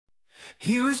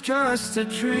He was just a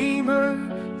dreamer,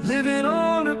 living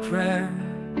on a prayer,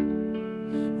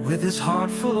 with his heart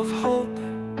full of hope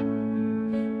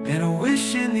and a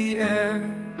wish in the air.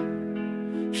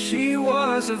 She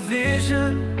was a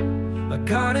vision, a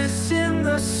goddess in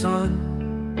the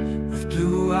sun, with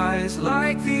blue eyes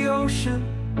like the ocean.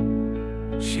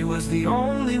 She was the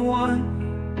only one.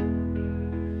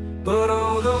 But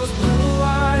all those blue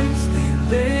eyes,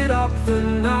 they lit up the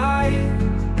night,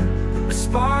 a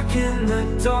spark in the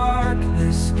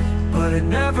darkness, but it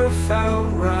never felt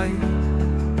right.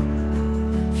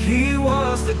 He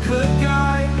was the good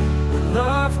guy, when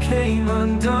love came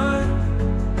undone.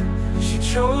 She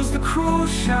chose the cruel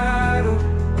shadow,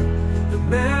 the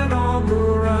man on the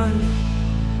run.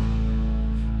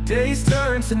 Days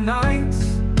turned to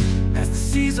nights, as the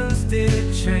seasons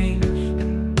did change.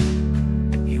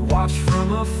 He watched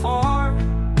from afar,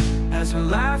 as her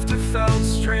laughter felt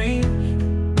strange.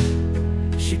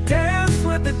 She danced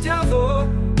with the devil,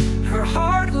 her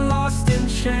heart lost in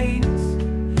chains,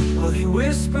 while he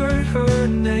whispered her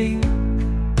name,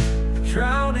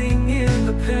 drowning in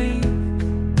the pain.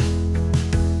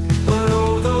 But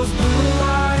oh, those blue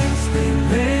eyes, they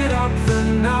lit up the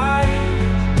night,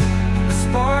 a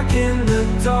spark in the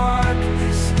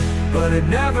darkness, but it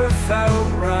never felt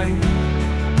right.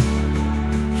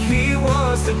 He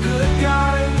was the good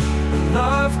guy, when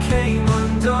love came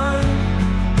undone.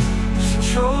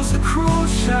 She chose the cruel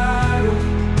shadow,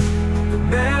 the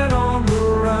man on the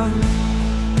run.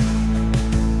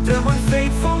 Then one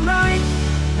fateful night,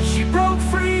 she broke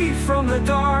free from the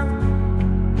dark.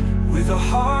 With a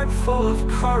heart full of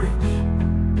courage,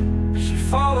 she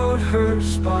followed her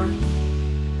spark.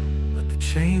 But the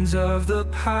chains of the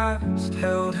past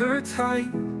held her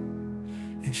tight,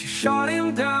 and she shot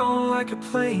him down like a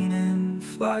plane in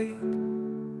flight.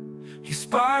 He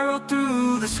spiraled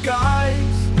through the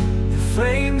skies, the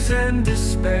flames and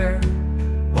despair,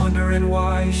 wondering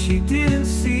why she didn't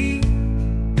see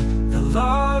the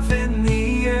love in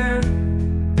the air.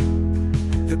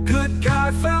 The good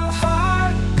guy fell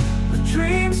hard, when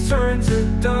dreams turned to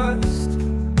dust.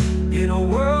 In a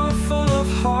world full of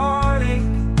heartache,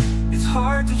 it's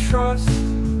hard to trust.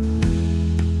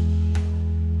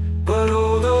 But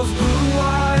oh, those blue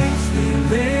eyes, they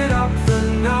lit up the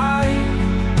night,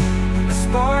 a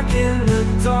spark in the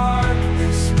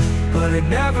darkness, but it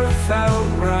never felt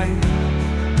right.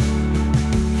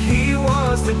 He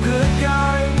was the good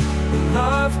guy, when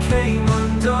love came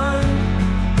undone.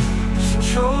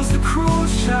 She chose the cruel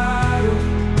shadow,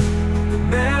 the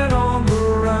man on the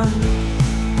run.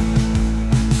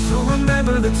 So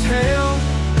remember the tale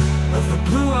of the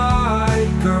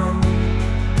blue-eyed girl,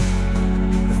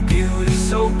 beauty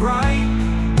so bright,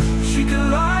 she could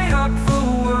light up the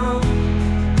world.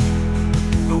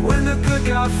 But when the good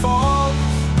guy falls,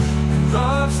 and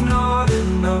love's not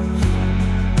enough,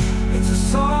 it's a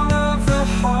song of the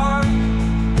heart,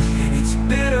 and it's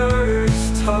bitter,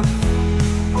 it's tough.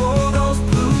 Oh, those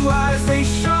blue eyes, they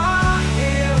shot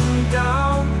him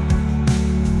down.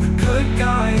 The good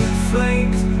guy in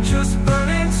flames, just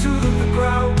burning to the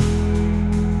ground.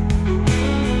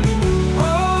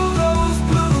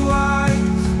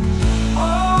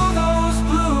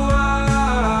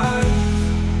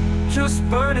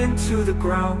 Burning to the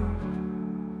ground.